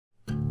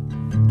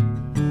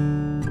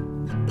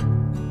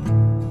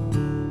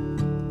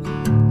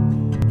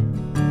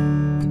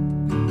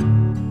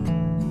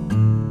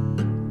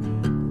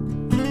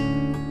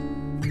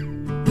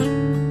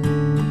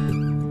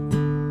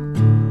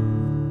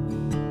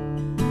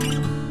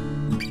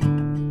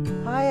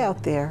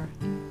out there.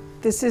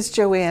 This is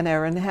Joann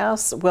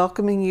Erenhouse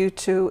welcoming you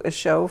to a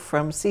show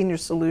from Senior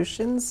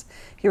Solutions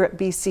here at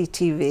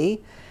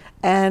BCTV.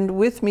 And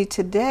with me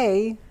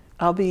today,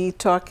 I'll be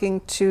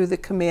talking to the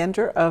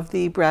commander of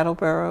the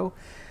Brattleboro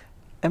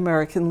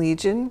American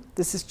Legion.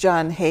 This is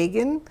John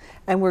Hagen,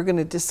 and we're going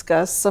to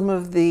discuss some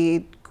of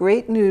the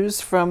great news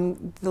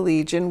from the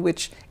Legion,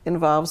 which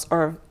involves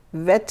our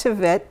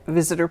vet-to-vet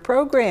visitor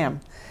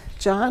program.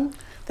 John,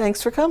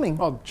 thanks for coming.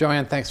 Well,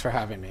 Joanne, thanks for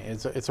having me.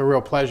 It's a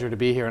real pleasure to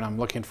be here, and I'm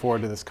looking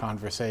forward to this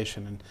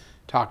conversation and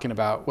talking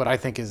about what I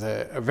think is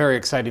a very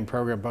exciting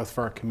program, both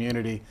for our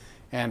community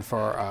and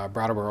for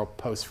Brattleboro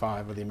Post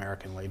 5 of the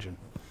American Legion.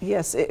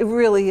 Yes, it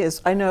really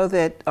is. I know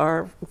that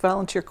our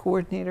volunteer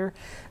coordinator,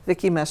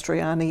 Vicki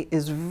Mastriani,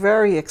 is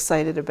very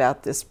excited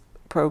about this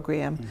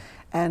program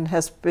and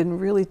has been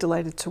really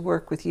delighted to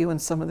work with you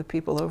and some of the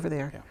people over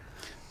there. Yeah.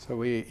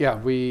 So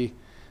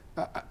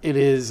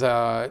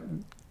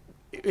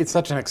it's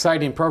such an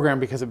exciting program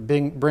because it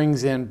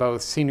brings in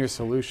both senior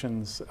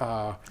solutions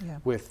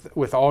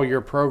with all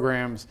your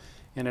programs,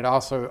 and it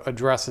also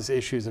addresses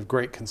issues of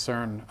great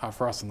concern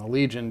for us in the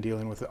Legion,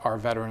 dealing with our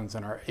veterans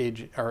and our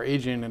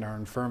aging and our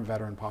infirm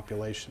veteran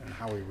population and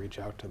how we reach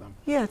out to them.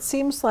 Yeah, it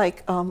seems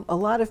like a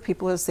lot of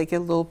people, as they get a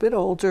little bit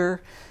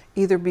older,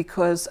 either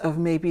because of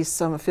maybe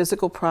some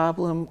physical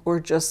problem or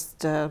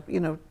just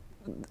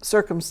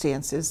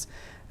circumstances,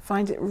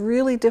 find it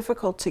really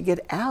difficult to get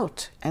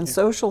out and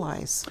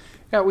socialize.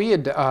 Yeah, we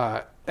had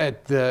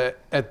at the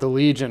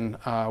Legion,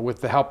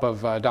 with the help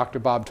of Dr.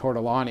 Bob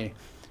Tortolani,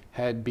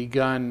 had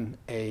begun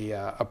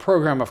a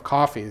program of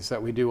coffees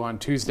that we do on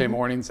Tuesday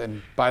mornings,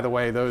 and by the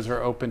way, those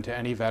are open to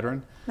any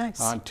veteran.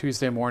 Nice. On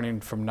Tuesday morning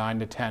from 9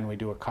 to 10, we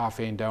do a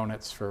coffee and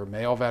donuts for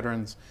male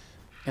veterans,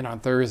 and on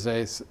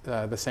Thursdays,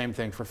 the same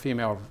thing for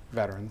female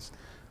veterans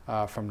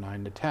from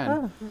 9 to 10.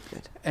 Oh,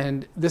 good.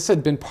 And this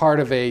had been part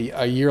of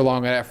a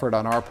year-long effort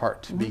on our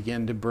part to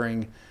begin to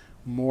bring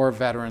more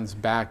veterans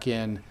back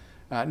in,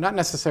 not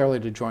necessarily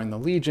to join the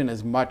Legion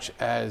as much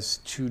as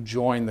to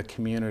join the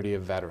community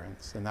of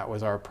veterans. And that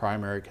was our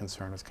primary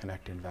concern, was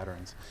connecting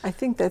veterans. I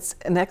think that's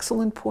an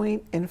excellent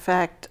point. In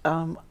fact,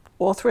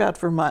 all throughout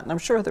Vermont, and I'm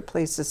sure other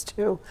places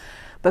too,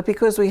 but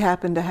because we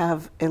happen to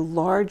have a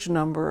large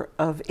number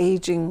of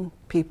aging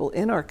people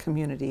in our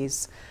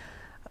communities,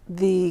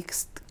 the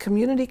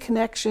community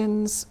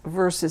connections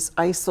versus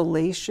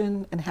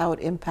isolation and how it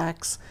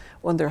impacts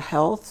on their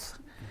health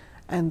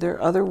and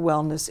their other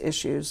wellness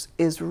issues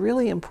is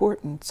really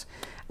important.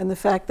 And the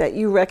fact that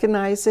you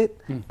recognize it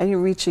and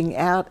you're reaching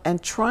out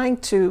and trying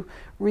to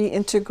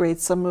reintegrate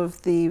some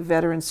of the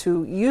veterans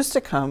who used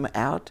to come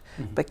out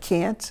but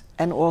can't,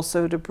 and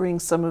also to bring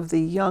some of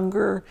the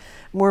younger,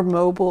 more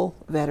mobile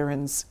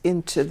veterans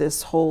into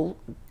this whole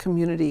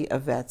community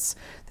of vets.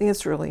 I think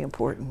it's really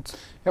important.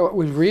 Yeah, what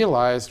we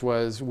realized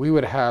was we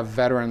would have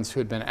veterans who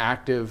had been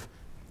active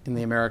in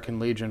the American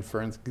Legion,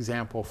 for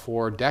example,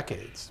 for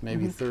decades,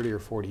 maybe 30 or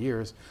 40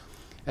 years.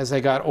 As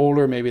they got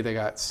older, maybe they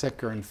got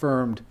sick or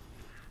infirmed,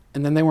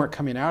 and then they weren't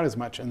coming out as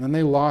much, and then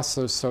they lost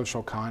those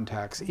social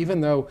contacts. Even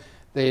though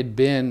they had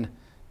been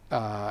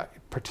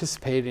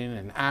participating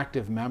and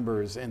active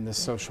members in this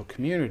social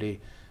community,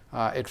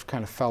 it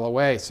kind of fell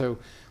away. So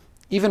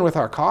even with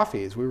our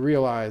coffees, we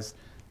realized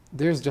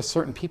there's just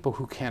certain people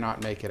who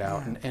cannot make it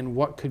out, and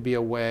what could be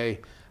a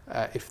way,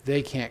 if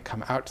they can't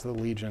come out to the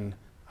Legion,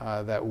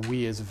 that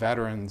we as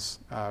veterans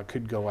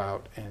could go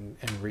out and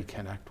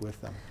reconnect with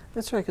them.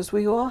 That's right, because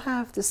we all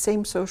have the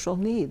same social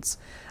needs.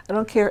 I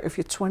don't care if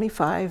you're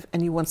 25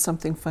 and you want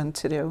something fun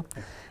to do.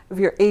 If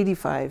you're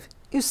 85,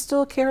 you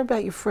still care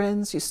about your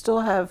friends, you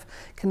still have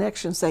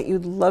connections that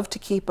you'd love to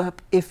keep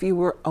up if you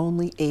were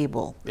only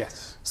able.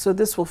 Yes. So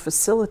this will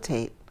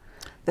facilitate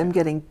them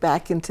getting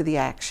back into the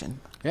action.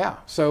 Yeah,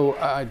 so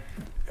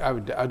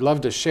I'd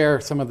love to share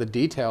some of the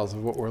details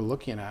of what we're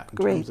looking at in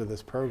terms of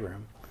this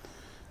program.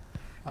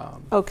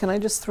 Oh, can I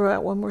just throw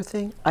out one more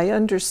thing? I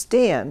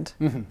understand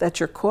that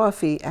your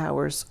coffee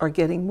hours are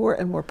getting more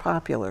and more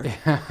popular.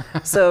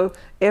 So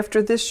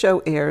after this show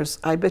airs,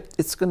 I bet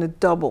it's going to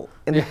double.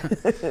 Well,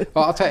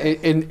 I'll tell you,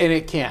 and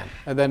it can.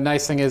 And the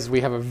nice thing is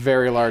we have a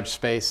very large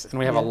space, and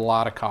we have a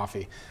lot of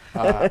coffee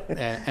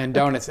and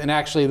donuts. And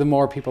actually, the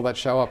more people that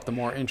show up, the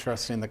more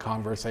interesting the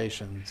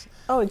conversations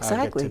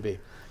get to be.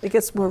 It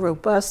gets more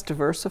robust,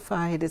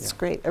 diversified. It's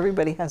great.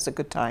 Everybody has a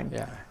good time.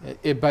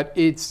 Yeah, but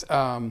it's...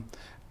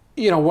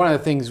 one of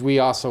the things we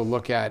also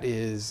look at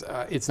is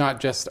it's not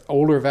just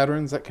older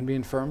veterans that can be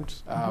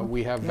infirmed.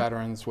 We have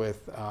veterans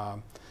with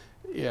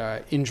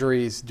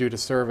injuries due to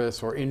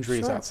service or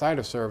injuries outside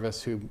of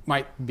service who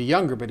might be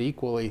younger but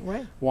equally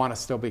want to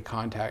still be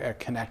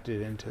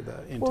connected into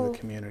the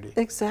community.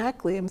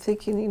 Exactly. I'm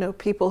thinking,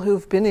 people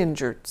who've been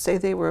injured, say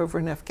they were over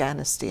in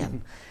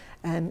Afghanistan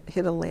and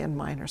hit a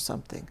landmine or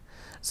something.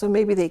 So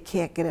maybe they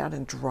can't get out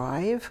and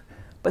drive,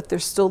 but they're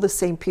still the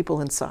same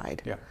people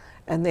inside. Yeah.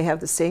 And they have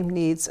the same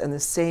needs and the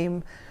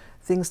same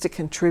things to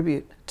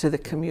contribute to the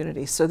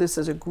community. So this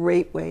is a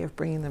great way of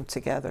bringing them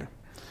together.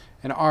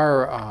 And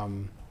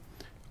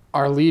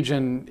our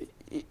Legion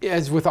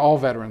as with all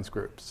veterans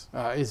groups,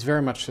 is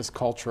very much this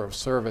culture of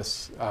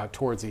service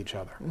towards each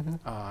other.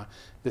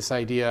 This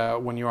idea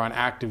when you're on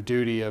active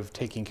duty of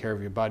taking care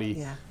of your buddy.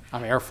 Yeah.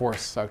 I'm Air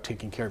Force, so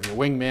taking care of your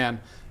wingman.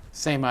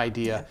 Same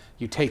idea. Yeah.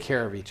 You take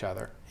care of each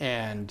other,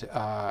 and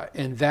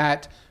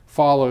that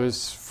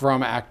follows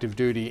from active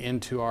duty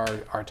into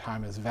our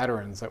time as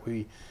veterans, that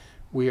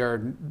we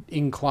are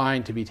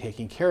inclined to be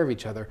taking care of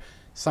each other.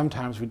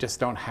 Sometimes we just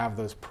don't have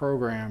those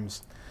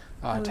programs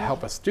to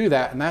help us do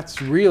that, and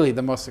that's really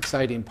the most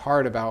exciting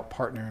part about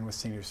partnering with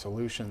Senior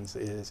Solutions.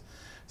 Is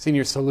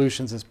Senior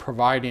Solutions is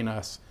providing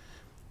us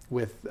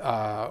with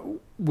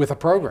a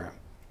program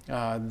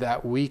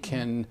that we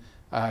can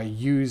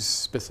use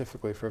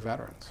specifically for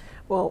veterans.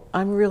 Well,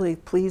 I'm really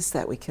pleased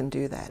that we can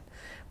do that.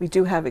 We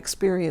do have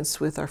experience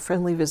with our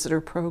Friendly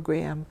Visitor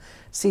Program,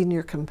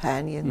 Senior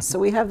Companions, so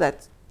we have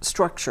that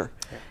structure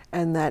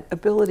and that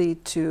ability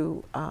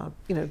to,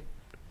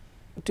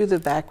 do the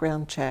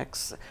background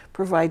checks,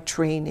 provide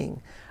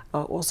training,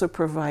 also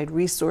provide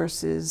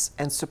resources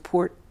and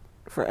support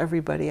for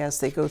everybody as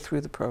they go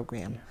through the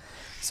program.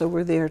 So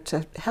we're there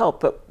to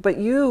help, but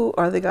you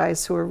are the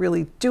guys who are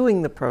really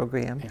doing the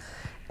program.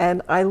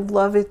 And I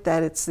love it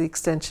that it's the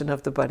extension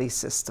of the buddy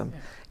system.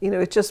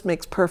 It just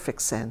makes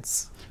perfect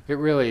sense. It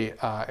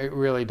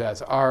really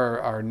does.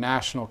 Our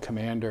national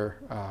commander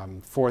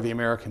for the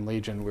American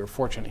Legion, we were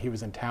fortunate, he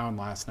was in town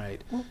last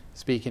night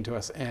speaking to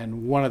us,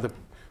 and one of the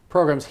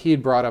programs he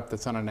had brought up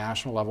that's on a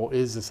national level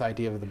is this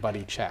idea of the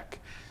buddy check.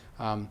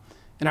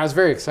 And I was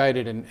very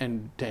excited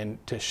and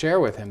to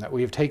share with him that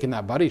we've taken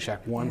that buddy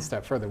check one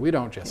step further. We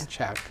don't just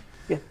check.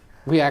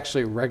 We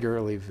actually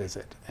regularly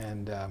visit.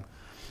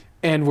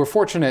 And we're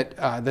fortunate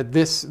that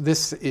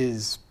this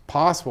is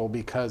possible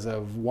because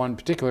of one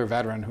particular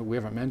veteran who we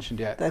haven't mentioned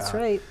yet. That's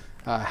right.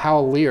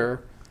 Hal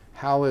Lear.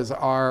 Hal is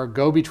our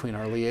go-between,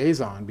 our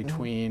liaison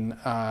between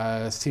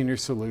Senior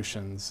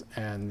Solutions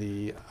and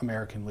the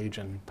American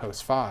Legion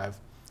Post 5.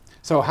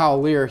 So Hal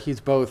Lear, he's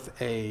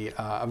both a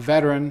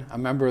veteran, a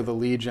member of the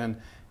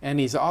Legion, and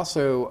he's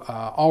also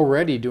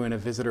already doing a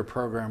visitor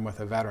program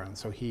with a veteran.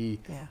 So he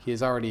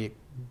is already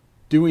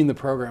doing the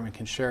program and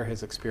can share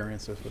his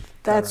experiences with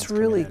That's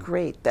really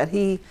great that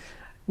he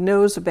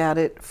knows about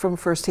it from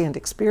firsthand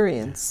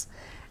experience.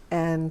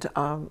 And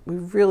we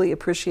really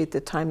appreciate the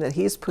time that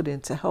he's put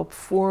in to help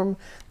form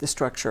the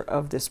structure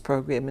of this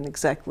program and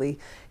exactly,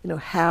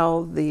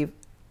 how the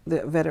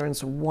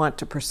veterans want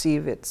to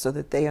perceive it so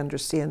that they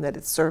understand that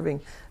it's serving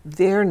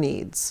their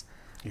needs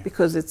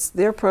because it's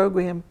their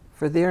program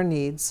for their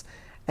needs.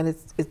 And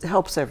it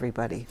helps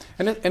everybody.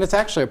 And it's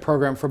actually a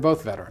program for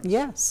both veterans.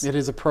 Yes. It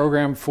is a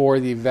program for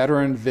the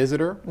veteran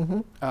visitor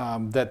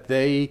that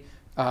they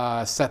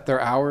set their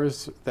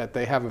hours that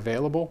they have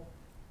available,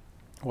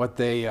 what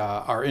they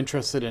are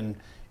interested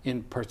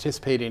in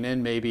participating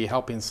in, maybe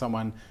helping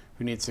someone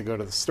who needs to go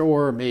to the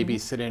store, maybe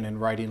sitting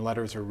and writing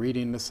letters or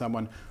reading to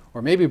someone,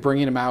 or maybe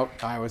bringing them out,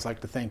 I always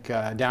like to think,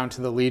 down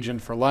to the Legion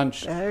for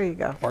lunch. There you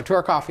go. Or to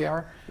our coffee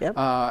hour. Yep.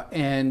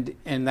 And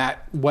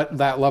that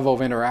level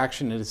of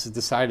interaction is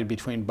decided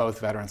between both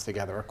veterans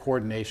together, a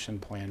coordination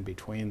plan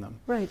between them.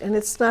 Right, and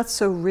it's not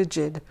so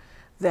rigid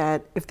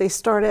that if they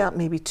start out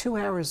maybe 2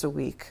 hours a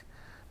week,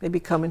 maybe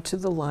coming to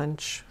the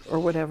lunch or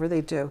whatever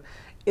they do,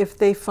 if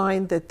they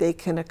find that they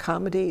can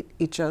accommodate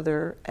each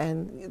other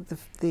and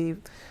the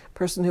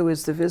person who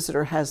is the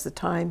visitor has the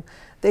time,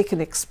 they can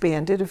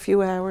expand it a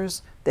few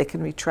hours, they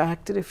can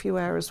retract it a few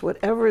hours,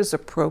 whatever is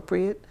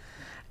appropriate,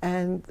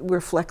 and we're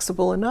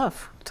flexible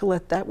enough to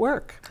let that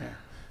work. Yeah.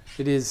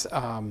 It is,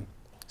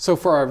 so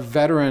for our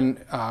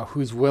veteran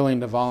who's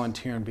willing to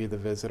volunteer and be the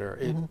visitor,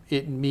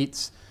 it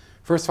meets,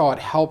 first of all, it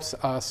helps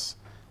us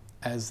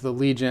as the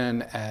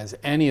Legion, as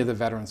any of the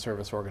veteran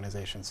service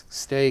organizations,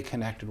 stay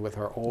connected with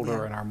our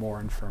older and our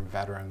more infirm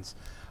veterans.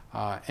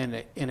 And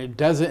it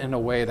does it in a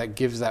way that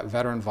gives that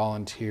veteran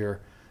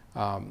volunteer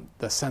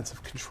the sense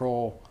of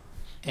control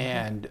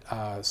and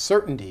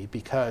certainty,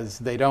 because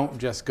they don't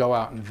just go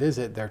out and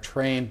visit, they're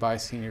trained by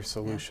Senior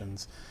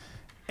Solutions.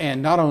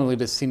 And not only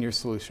does Senior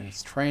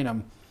Solutions train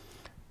them,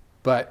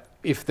 but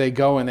if they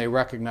go and they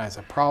recognize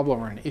a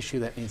problem or an issue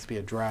that needs to be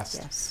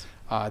addressed,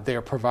 they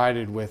are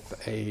provided with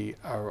a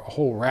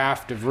whole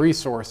raft of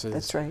resources.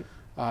 That's right.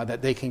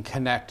 That they can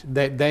connect.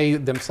 They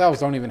themselves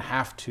don't even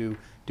have to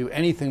do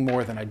anything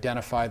more than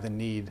identify the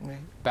need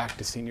back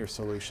to Senior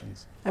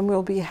Solutions. And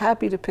we'll be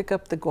happy to pick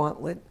up the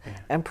gauntlet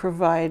and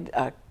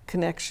provide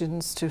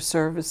connections to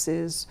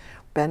services,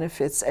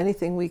 benefits,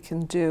 anything we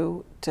can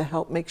do to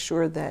help make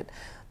sure that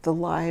the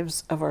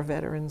lives of our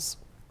veterans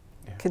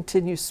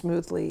continue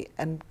smoothly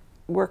and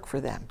work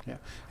for them. Yeah.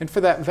 And for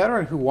that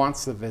veteran who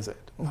wants to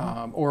visit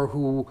or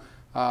who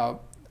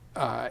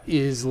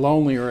is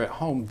lonely or at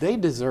home, they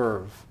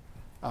deserve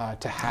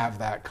to have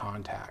that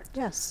contact.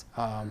 Yes.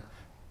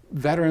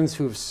 Veterans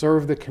who have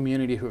served the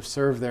community, who have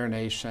served their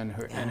nation,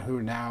 and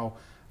who now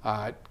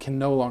can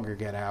no longer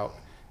get out.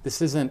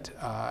 This isn't.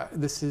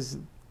 This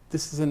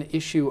is an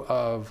issue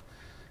of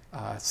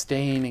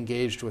staying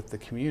engaged with the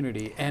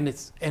community,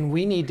 and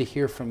we need to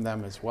hear from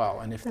them as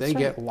well. And if they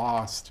get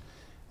lost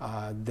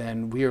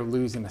then we are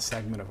losing a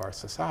segment of our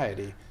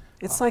society.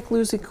 It's like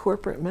losing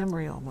corporate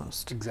memory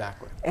almost.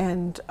 Exactly.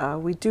 And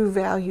we do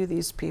value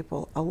these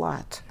people a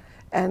lot.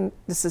 And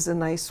this is a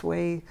nice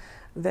way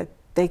that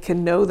they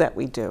can know that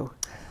we do.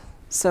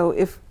 So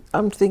if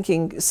I'm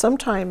thinking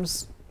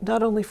sometimes,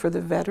 not only for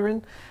the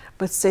veteran,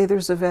 but say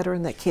there's a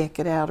veteran that can't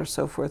get out or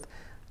so forth,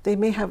 they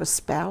may have a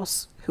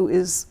spouse who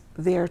is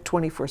there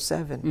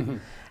 24/7. Mm-hmm.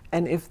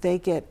 And if they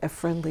get a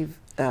friendly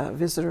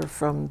visitor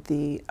from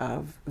the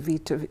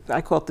V2V,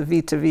 I call it the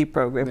V2V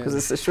program because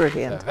it's a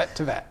shorthand. Vet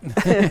to vet.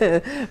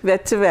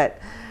 Vet to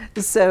vet.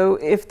 So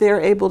if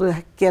they're able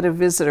to get a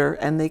visitor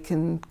and they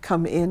can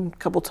come in a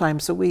couple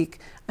times a week,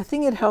 I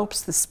think it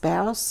helps the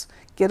spouse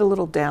get a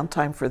little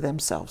downtime for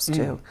themselves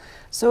too.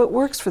 So it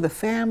works for the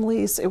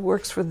families, it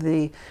works for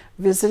the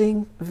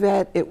visiting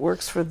vet, it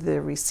works for the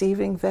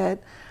receiving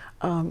vet,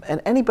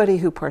 and anybody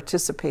who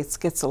participates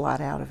gets a lot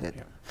out of it.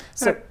 Yeah.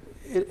 So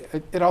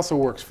it also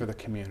works for the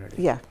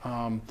community. Yeah.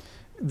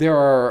 There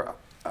are,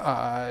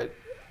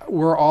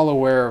 we're all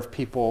aware of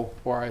people,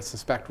 or I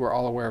suspect we're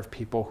all aware of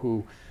people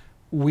who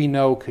we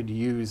know could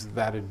use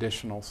that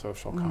additional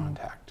social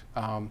contact.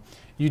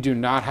 You do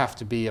not have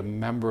to be a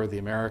member of the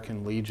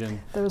American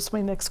Legion. That was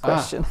my next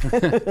question.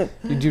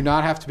 You do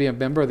not have to be a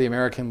member of the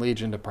American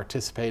Legion to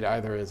participate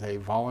either as a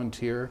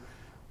volunteer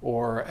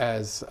or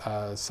as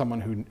someone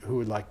who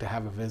would like to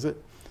have a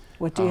visit.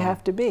 What do you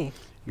have to be?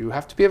 You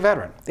have to be a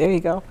veteran. There you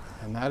go.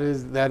 And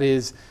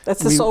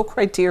that's the sole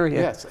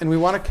criteria. Yes, and we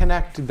want to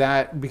connect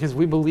that because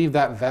we believe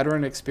that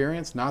veteran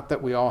experience, not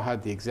that we all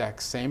had the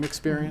exact same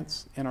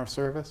experience in our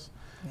service,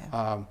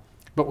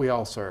 but we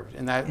all served.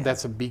 And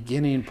that's a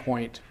beginning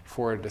point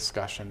for a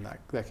discussion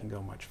that can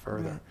go much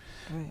further.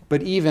 Right.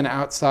 But even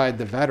outside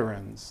the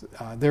veterans,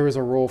 there is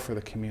a role for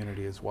the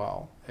community as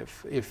well.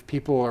 If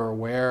people are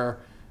aware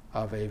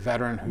of a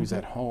veteran who's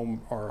at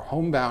home or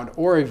homebound,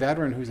 or a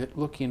veteran who's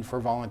looking for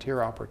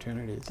volunteer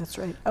opportunities. That's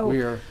right.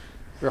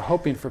 We're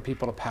hoping for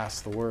people to pass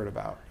the word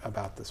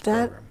about this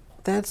program.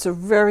 That's a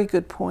very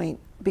good point,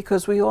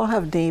 because we all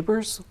have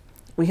neighbors,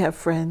 we have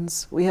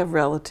friends, we have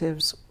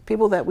relatives,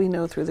 people that we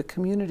know through the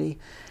community,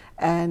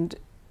 and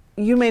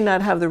you may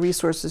not have the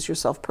resources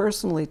yourself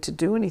personally to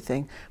do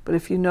anything, but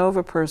if you know of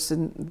a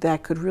person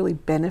that could really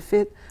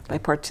benefit by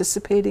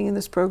participating in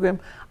this program,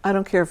 I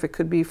don't care if it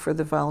could be for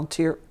the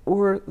volunteer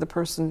or the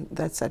person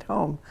that's at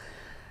home,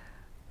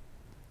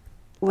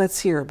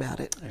 let's hear about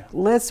it.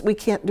 Yeah. We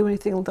can't do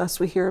anything unless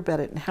we hear about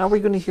it. And how are we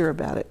going to hear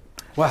about it?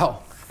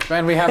 Well,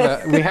 Joann,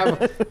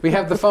 we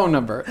have the phone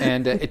number,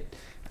 and it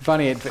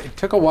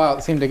took a while,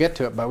 it seemed to get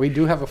to it, but we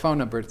do have a phone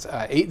number. It's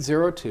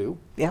 802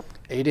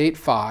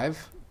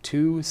 885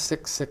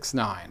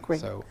 2669. Great.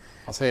 So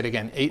I'll say it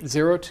again,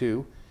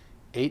 802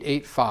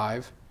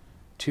 885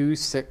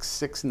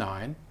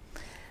 2669.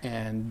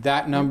 And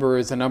that number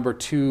is a number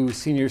to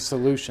Senior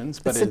Solutions,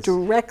 but it's a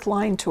direct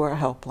line to our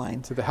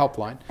helpline. To the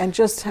helpline. And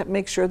just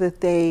make sure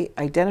that they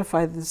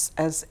identify this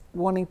as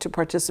wanting to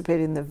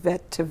participate in the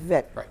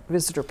vet-to-vet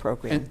visitor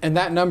program. And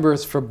that number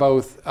is for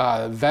both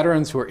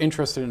veterans who are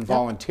interested in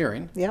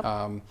volunteering,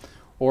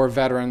 or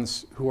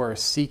veterans who are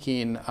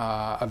seeking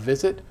a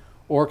visit,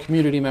 or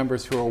community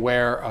members who are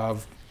aware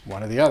of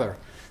one or the other,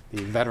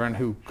 the veteran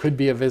who could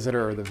be a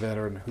visitor or the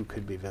veteran who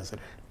could be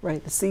visited.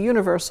 Right, it's the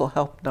universal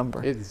help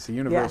number. It is the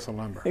universal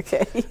number.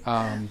 Okay,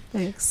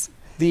 thanks.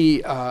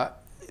 The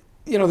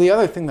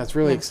other thing that's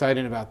really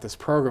exciting about this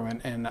program,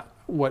 and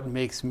what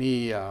makes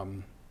me,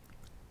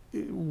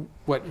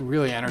 what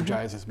really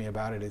energizes me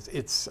about it is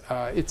it's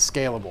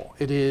scalable.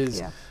 It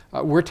is,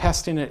 we're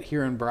testing it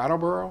here in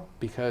Brattleboro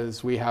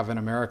because we have an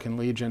American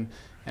Legion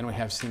and we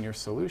have Senior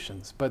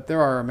Solutions, but there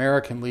are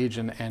American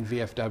Legion and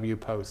VFW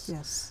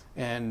posts,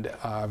 and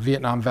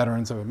Vietnam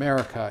Veterans of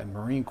America and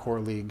Marine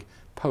Corps League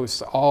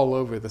posts all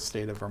over the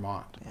state of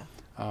Vermont.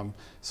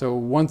 So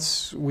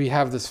once we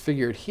have this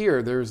figured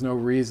here, there's no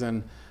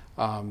reason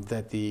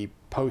that the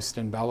post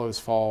in Bellows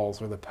Falls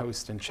or the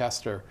post in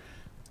Chester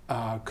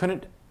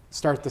couldn't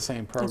start the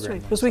same program. That's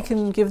right, because we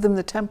can give them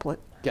the template.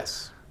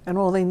 Yes. And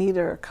all they need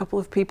are a couple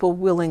of people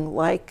willing,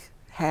 like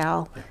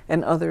Hal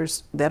and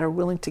others, that are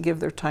willing to give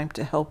their time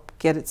to help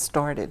get it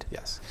started.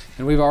 Yes,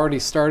 and we've already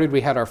started.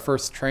 We had our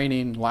first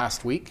training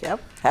last week.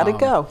 Yep, how'd it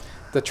go?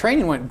 The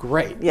training went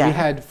great.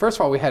 Yeah. First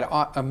of all, we had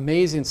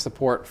amazing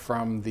support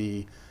from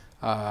the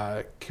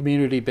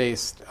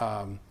community-based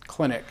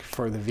clinic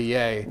for the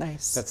VA.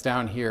 Nice. That's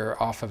down here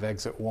off of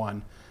Exit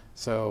 1.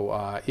 So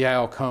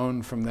Yael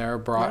Cohn from there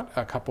brought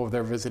a couple of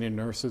their visiting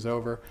nurses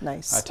over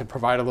to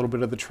provide a little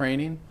bit of the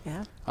training.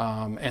 Yeah.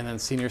 And then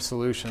Senior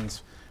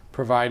Solutions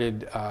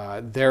provided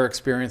their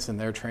experience and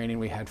their training.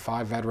 We had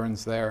 5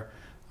 veterans there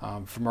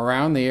from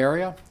around the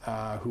area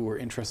who were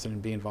interested in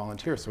being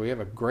volunteers. So we have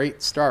a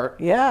great start.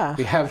 Yeah.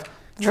 We have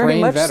Very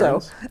trained much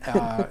veterans.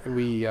 so.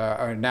 We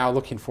are now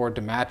looking forward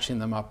to matching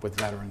them up with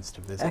veterans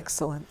to visit.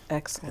 Excellent,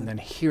 excellent. And then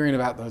hearing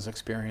about those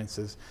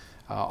experiences.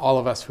 All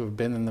of us who have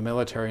been in the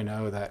military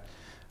know that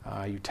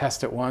you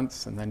test it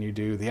once and then you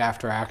do the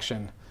after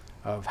action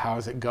of how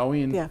is it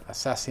going,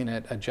 assessing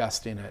it,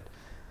 adjusting it,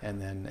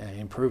 and then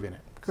improving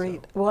it.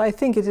 Great. So, Well, I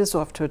think it is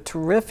off to a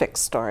terrific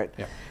start.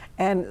 yeah.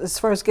 And as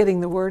far as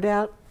getting the word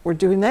out, we're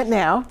doing that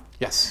now.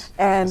 Yes.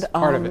 And That's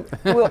part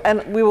of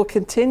it. we will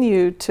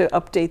continue to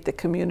update the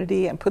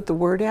community and put the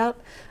word out.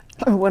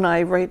 When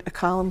I write a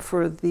column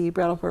for the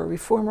Brattleboro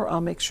Reformer,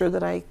 I'll make sure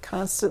that I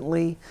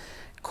constantly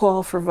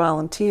call for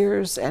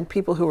volunteers and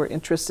people who are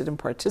interested in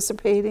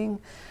participating.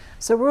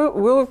 So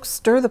we'll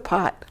stir the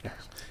pot. Yes.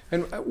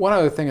 And one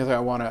other thing is I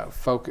want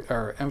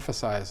to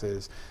emphasize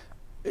is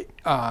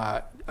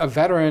a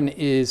veteran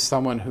is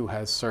someone who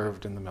has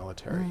served in the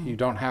military. You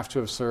don't have to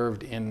have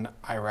served in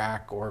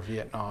Iraq or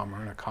Vietnam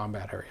or in a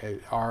combat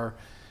area.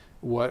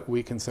 What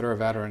we consider a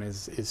veteran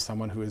is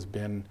someone who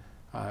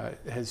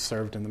has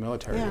served in the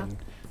military,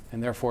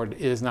 and therefore it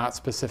is not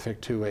specific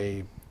to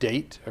a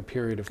date, a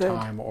period of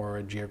time, or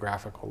a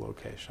geographical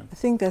location. I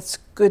think that's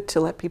good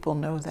to let people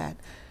know that,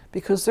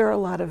 because there are a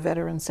lot of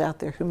veterans out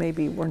there who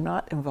maybe were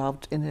not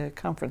involved in a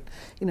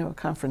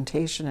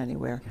confrontation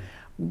anywhere,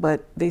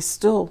 but they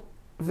still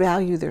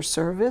value their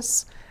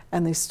service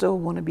and they still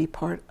want to be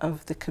part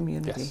of the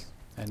community. Yes.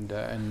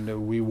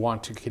 And we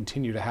want to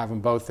continue to have them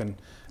both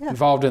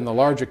involved in the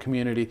larger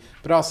community,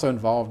 but also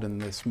involved in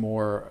this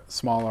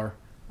smaller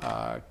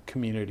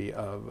community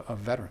of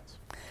veterans.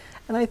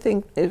 And I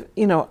think,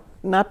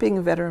 not being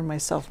a veteran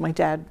myself, my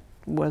dad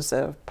was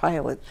a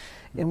pilot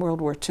in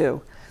World War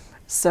II.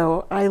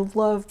 So I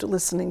loved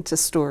listening to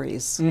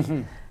stories.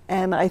 Mm-hmm.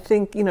 And I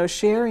think,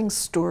 sharing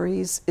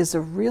stories is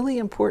a really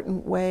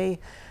important way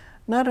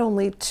not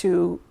only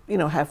to,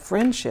 have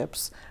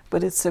friendships,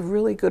 but it's a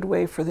really good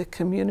way for the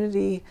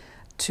community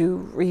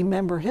to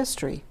remember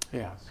history.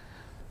 Yes.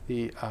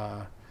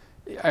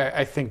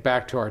 I think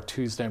back to our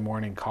Tuesday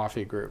morning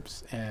coffee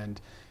groups, and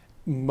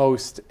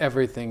most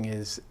everything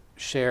is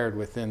shared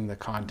within the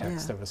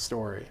context of a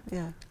story.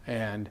 Yeah.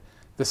 And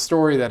the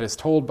story that is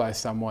told by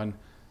someone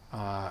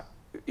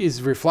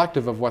is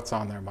reflective of what's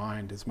on their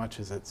mind as much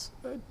as it's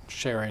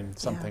sharing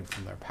something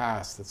from their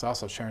past. It's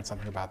also sharing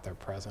something about their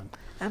present.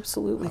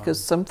 Absolutely,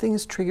 because something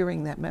is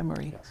triggering that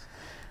memory. Yes.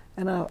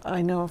 And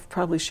I know I've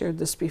probably shared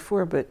this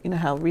before, but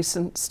how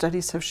recent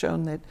studies have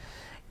shown that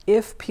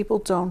if people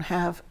don't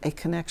have a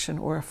connection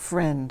or a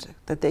friend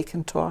that they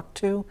can talk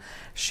to,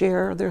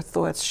 share their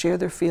thoughts, share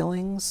their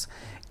feelings,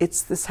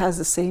 this has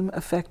the same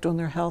effect on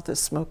their health as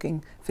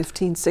smoking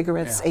 15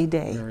 cigarettes a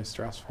day. Very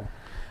stressful.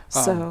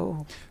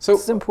 So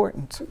it's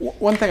important.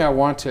 One thing I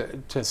want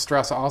to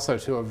stress also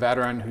to a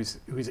veteran who's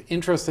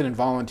interested in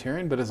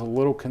volunteering but is a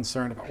little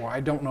concerned about, I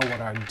don't know what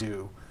I'd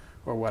do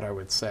or what I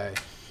would say,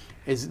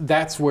 is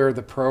that's where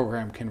the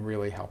program can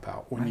really help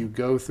out. When you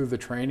go through the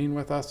training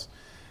with us,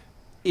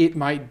 it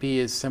might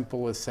be as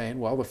simple as saying,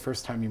 well, the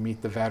first time you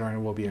meet the veteran, it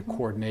will be a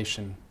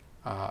coordination.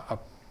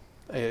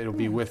 It'll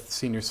be with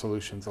Senior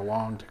Solutions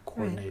along to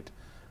coordinate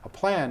a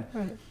plan.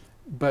 Right.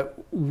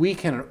 But we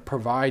can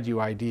provide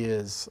you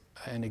ideas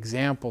and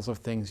examples of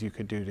things you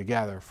could do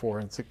together.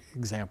 For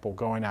example,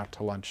 going out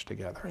to lunch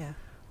together,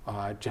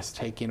 just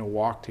taking a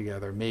walk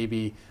together.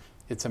 Maybe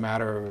it's a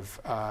matter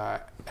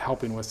of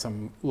helping with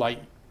some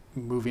light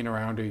moving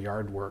around or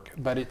yard work.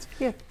 But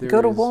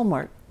go to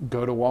Walmart.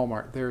 Go to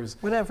Walmart. There's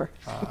whatever.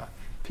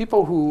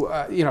 People who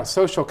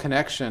social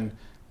connection.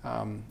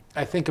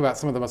 I think about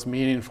some of the most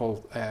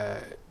meaningful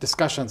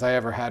discussions I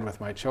ever had with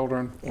my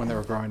children when they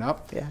were growing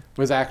up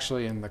was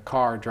actually in the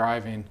car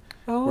driving,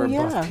 where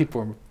both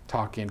people were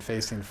talking,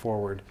 facing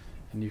forward,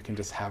 and you can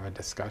just have a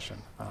discussion.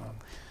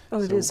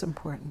 It is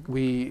important.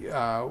 We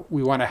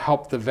want to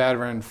help the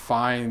veteran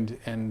find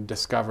and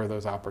discover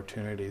those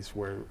opportunities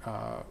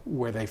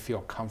where they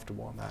feel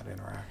comfortable in that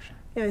interaction.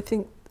 Yeah, I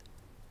think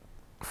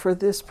for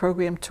this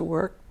program to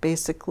work,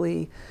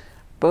 basically,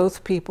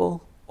 both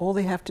people, all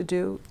they have to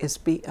do is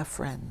be a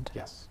friend.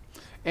 Yes.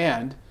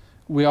 And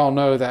we all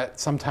know that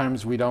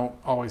sometimes we don't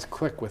always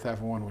click with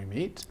everyone we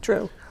meet.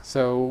 True.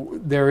 So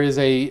there is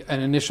an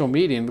initial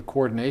meeting, the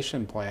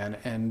coordination plan,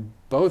 and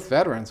both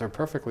veterans are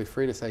perfectly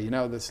free to say,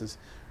 this is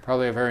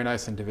probably a very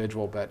nice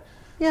individual, but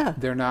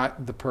they're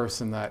not the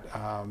person that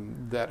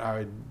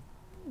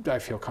I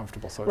feel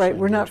comfortable socially Right,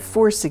 we're not engaging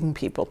forcing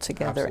people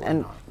together. Absolutely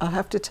And not. I'll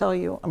have to tell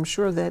you, I'm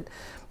sure that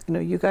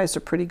you guys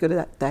are pretty good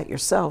at that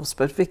yourselves,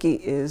 but Vicki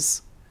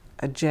is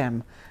a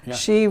gem. Yeah.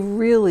 She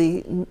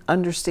really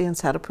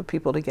understands how to put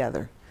people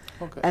together.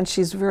 Okay. And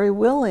she's very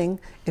willing,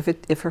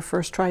 if her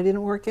first try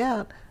didn't work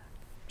out,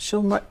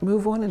 she'll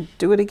move on and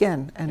do it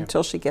again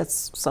until she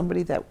gets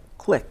somebody that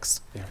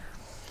clicks. Yeah.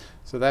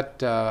 So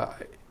that,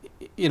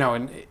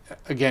 and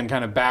again,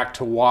 kind of back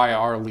to why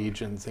our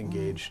Legion's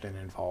engaged and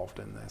involved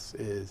in this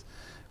is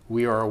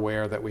we are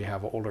aware that we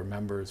have older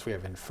members, we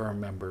have infirm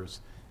members,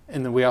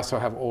 and then we also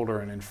have older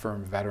and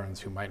infirm veterans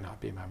who might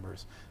not be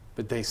members.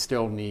 But they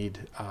still need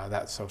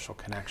that social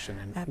connection.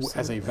 And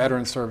as a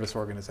veteran service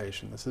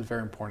organization, this is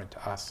very important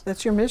to us.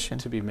 That's your mission.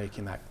 To be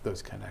making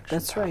those connections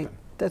That's happen. right.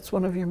 That's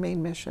one of your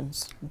main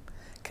missions,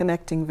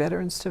 connecting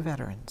veterans to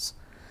veterans.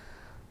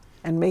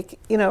 And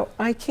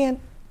I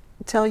can't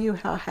tell you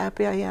how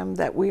happy I am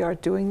that we are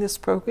doing this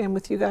program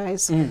with you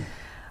guys.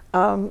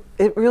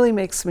 It really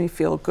makes me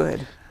feel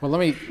good. Well, let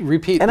me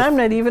repeat. And I'm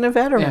not even a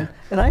veteran,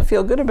 and I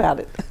feel good about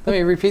it. Let me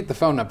repeat the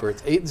phone number.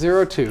 It's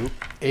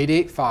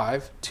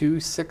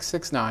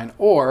 802-885-2669.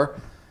 Or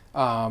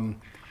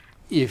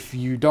if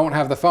you don't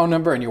have the phone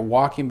number and you're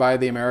walking by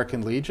the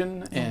American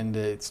Legion and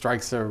it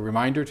strikes a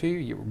reminder to you,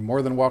 you're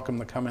more than welcome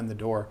to come in the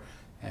door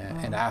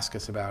and ask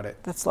us about it.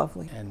 That's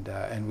lovely.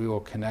 And we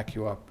will connect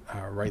you up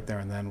right there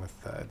and then with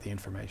the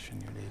information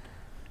you need.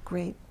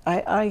 Great.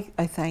 I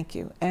thank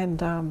you.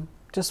 And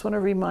just want to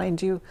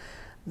remind you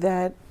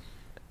that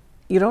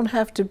you don't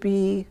have to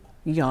be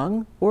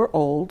young or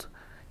old.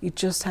 You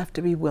just have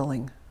to be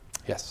willing.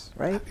 Yes.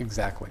 Right?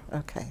 Exactly.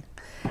 Okay.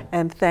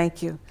 And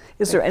thank you.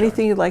 Is there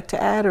anything you'd like to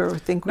add or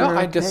think we're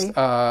okay?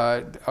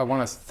 I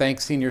want to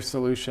thank Senior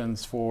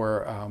Solutions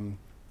for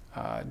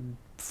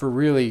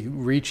really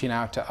reaching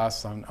out to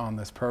us on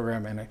this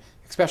program, and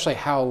especially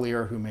Hal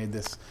Lear, who made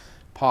this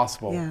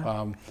possible.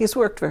 Yeah. He's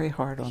worked very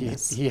hard on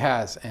this. He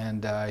has,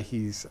 and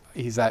he's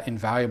that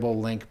invaluable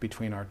link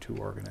between our two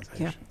organizations.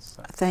 Yeah.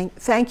 So.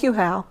 Thank you,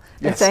 Hal.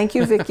 Yes. And thank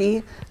you,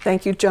 Vicki.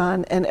 Thank you,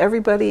 John, and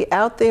everybody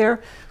out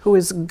there who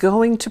is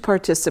going to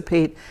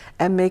participate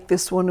and make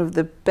this one of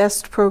the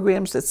best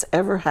programs that's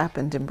ever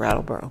happened in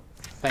Brattleboro.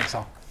 Thanks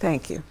all.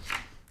 Thank you.